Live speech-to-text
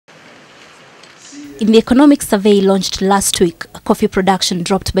In the economic survey launched last week, coffee production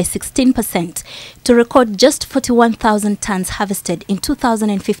dropped by 16% to record just 41,000 tons harvested in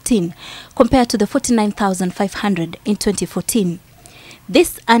 2015 compared to the 49,500 in 2014.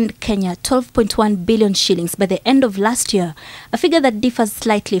 This earned Kenya 12.1 billion shillings by the end of last year, a figure that differs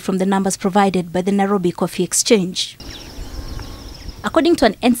slightly from the numbers provided by the Nairobi Coffee Exchange. According to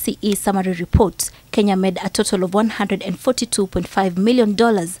an NCE summary report, Kenya made a total of $142.5 million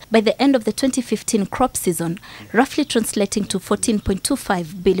by the end of the 2015 crop season, roughly translating to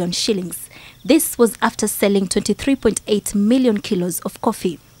 14.25 billion shillings. This was after selling 23.8 million kilos of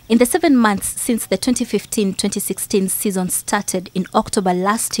coffee. In the 7 months since the 2015-2016 season started in October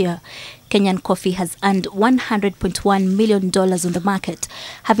last year, Kenyan Coffee has earned $100.1 million on the market,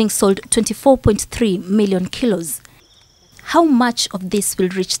 having sold 24.3 million kilos. How much of this will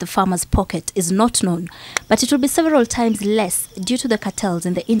reach the farmer's pocket is not known, but it will be several times less due to the cartels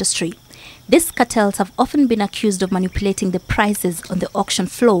in the industry. These cartels have often been accused of manipulating the prices on the auction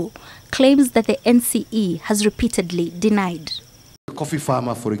floor, claims that the NCE has repeatedly denied. A coffee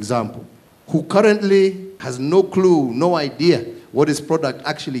farmer, for example, who currently has no clue, no idea what his product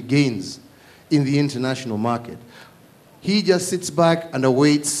actually gains in the international market. He just sits back and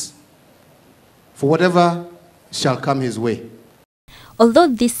awaits for whatever shall come his way. Although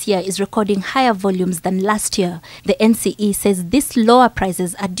this year is recording higher volumes than last year, the NCE says these lower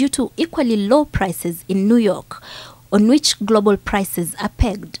prices are due to equally low prices in New York, on which global prices are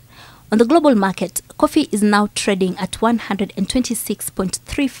pegged. On the global market, coffee is now trading at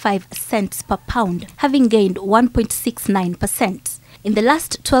 126.35 cents per pound, having gained 1.69%. In the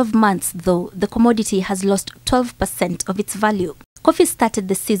last 12 months, though, the commodity has lost 12% of its value. Coffee started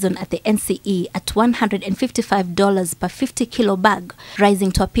the season at the NCE at $155 per 50 kilo bag,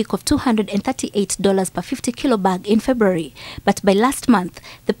 rising to a peak of $238 per 50 kilo bag in February. But by last month,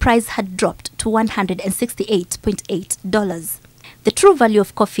 the price had dropped to $168.8. The true value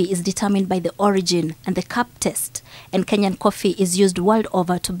of coffee is determined by the origin and the cup test, and Kenyan coffee is used world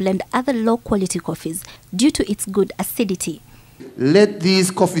over to blend other low-quality coffees due to its good acidity. Let these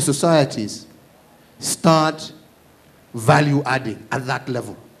coffee societies start value adding at that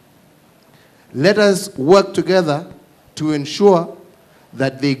level. Let us work together to ensure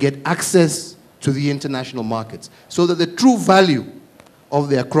that they get access to the international markets so that the true value of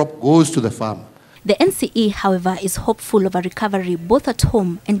their crop goes to the farmer. The NCE, however, is hopeful of a recovery both at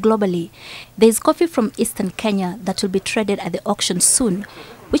home and globally. There is coffee from Eastern Kenya that will be traded at the auction soon,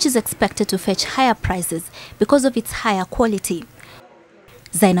 which is expected to fetch higher prices because of its higher quality.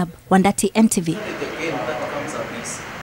 Zainab Wandati, NTV.